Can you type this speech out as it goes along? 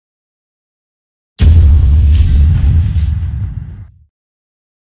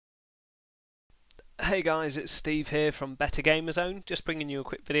Hey guys, it's Steve here from BetterGamerZone, just bringing you a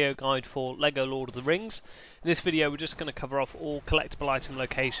quick video guide for LEGO Lord of the Rings. In this video we're just going to cover off all collectible item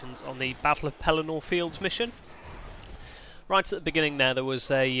locations on the Battle of Pelennor Fields mission. Right at the beginning there was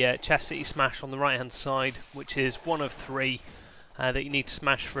a chest that you smash on the right hand side, which is one of three that you need to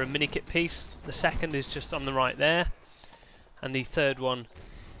smash for a Minikit piece. The second is just on the right there, and the third one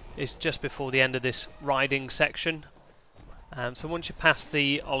is just before the end of this riding section. So once you pass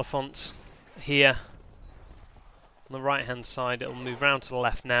the Oliphants here on the right hand side, it'll move round to the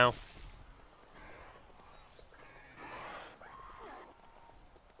left now.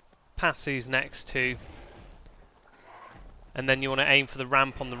 Pass these next two, and then you want to aim for the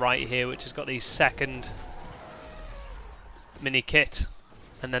ramp on the right here, which has got the second mini kit,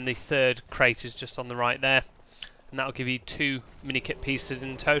 and then the third crate is just on the right there, and that'll give you 2 mini kit pieces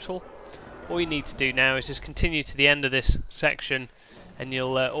in total. All you need to do now is just continue to the end of this section, and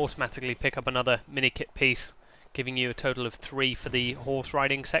you'll automatically pick up another mini kit piece, giving you a total of 3 for the horse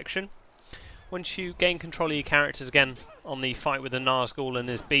riding section. Once you gain control of your characters again on the fight with the Nazgul and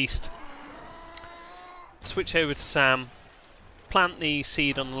his beast, switch over to Sam, plant the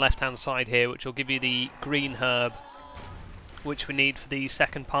seed on the left hand side here, which will give you the green herb which we need for the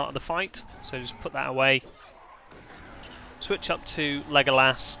second part of the fight, so just put that away. Switch up to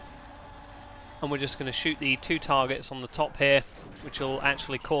Legolas, and we're just going to shoot the 2 targets on the top here, which will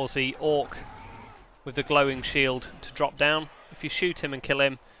actually cause the orc with the glowing shield to drop down. If you shoot him and kill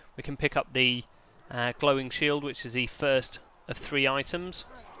him, we can pick up the glowing shield, which is the first of 3 items.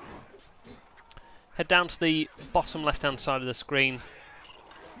 Head down to the bottom left hand side of the screen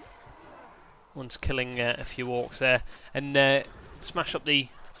once killing a few orcs there, and smash up the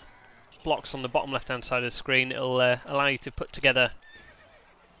blocks on the bottom left hand side of the screen. It'll allow you to put together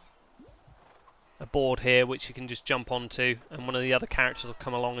a board here which you can just jump onto, and one of the other characters will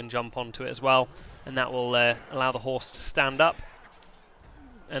come along and jump onto it as well, and that will allow the horse to stand up,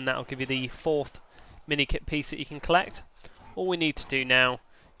 and that will give you the 4th mini kit piece that you can collect. All we need to do now,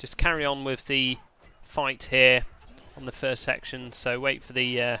 just carry on with the fight here on the first section, so wait for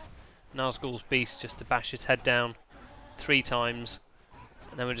the Nazgul's beast just to bash his head down 3 times,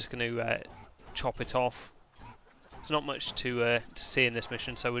 and then we're just going to chop it off. There's not much to see in this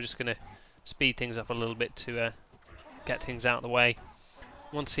mission, so we're just going to speed things up a little bit to get things out of the way.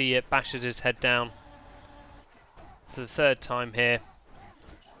 Once he bashes his head down for the 3rd time here,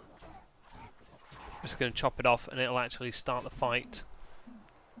 we're just going to chop it off, and it'll actually start the fight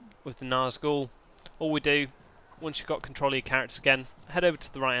with the Nazgul. All we do, once you've got control of your characters again, head over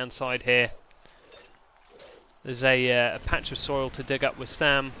to the right hand side here. There's a patch of soil to dig up with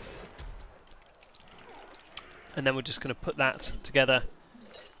Sam, and then we're just going to put that together,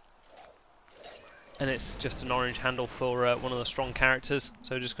 and it's just an orange handle for one of the strong characters.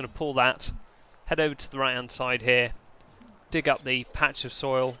 So we're just going to pull that, head over to the right hand side here, dig up the patch of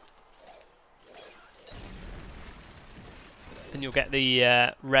soil, and you'll get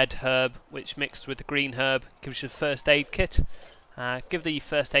the red herb, which mixed with the green herb gives you the first aid kit. Give the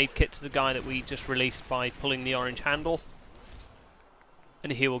first aid kit to the guy that we just released by pulling the orange handle,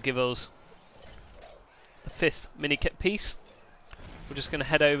 and he will give us the 5th mini kit piece. We're just going to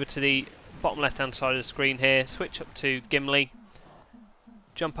head over to the bottom left hand side of the screen here, switch up to Gimli,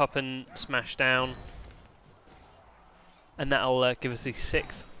 jump up and smash down, and that'll give us the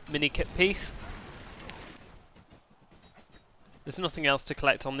 6th mini kit piece. There's nothing else to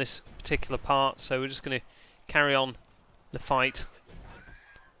collect on this particular part, so we're just going to carry on the fight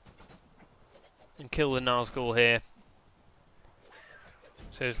and kill the Nazgul here.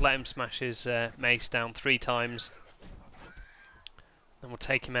 So just let him smash his mace down 3 times, then we'll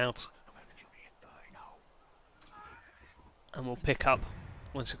take him out, and we'll pick up,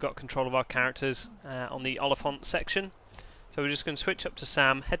 once we've got control of our characters, on the Oliphant section. So we're just going to switch up to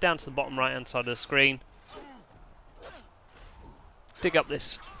Sam, head down to the bottom right hand side of the screen, dig up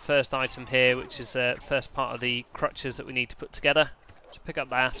this first item here, which is the first part of the crutches that we need to put together. So pick up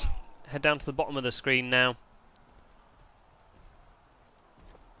that, head down to the bottom of the screen now.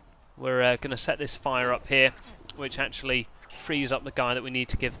 We're going to set this fire up here, which actually frees up the guy that we need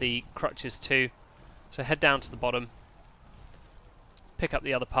to give the crutches to. So head down to the bottom, pick up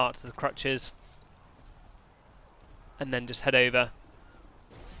the other part of the crutches, and then just head over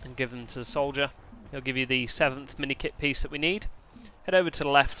and give them to the soldier. He'll give you the 7th mini kit piece that we need. Head over to the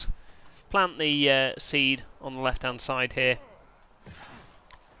left, plant the seed on the left hand side here,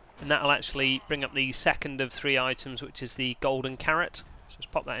 and that'll actually bring up the 2nd of 3 items, which is the golden carrot. So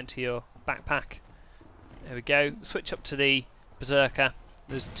just pop that into your backpack. There we go. Switch up to the berserker.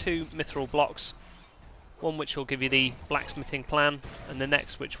 There's 2 mithril blocks, one which will give you the blacksmithing plan, and the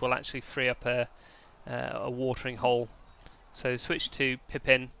next which will actually free up a a watering hole. So switch to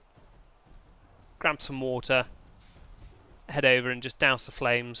Pippin, grab some water, head over and just douse the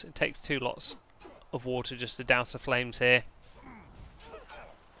flames. It takes 2 lots of water just to douse the flames here.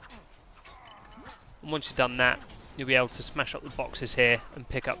 And once you've done that, you'll be able to smash up the boxes here and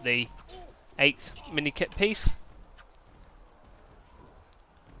pick up the 8th Minikit piece.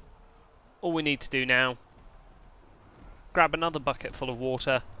 All we need to do now, grab another bucket full of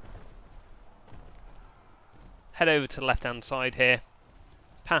water, head over to the left hand side here,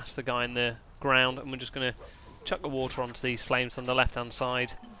 past the guy in the ground, and we're just going to chuck the water onto these flames on the left hand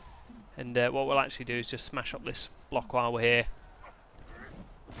side. And what we'll actually do is just smash up this block while we're here.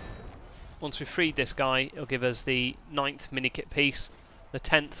 Once we've freed this guy, it'll give us the 9th Minikit piece. The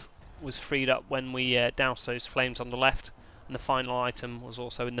 10th was freed up when we doused those flames on the left, and the final item was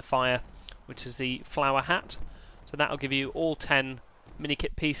also in the fire, which is the flower hat. So that'll give you all 10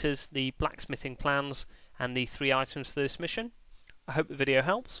 Minikit pieces, the blacksmithing plans, and the 3 items for this mission. I hope the video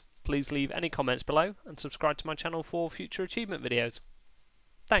helps. Please leave any comments below and subscribe to my channel for future achievement videos.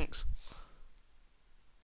 Thanks.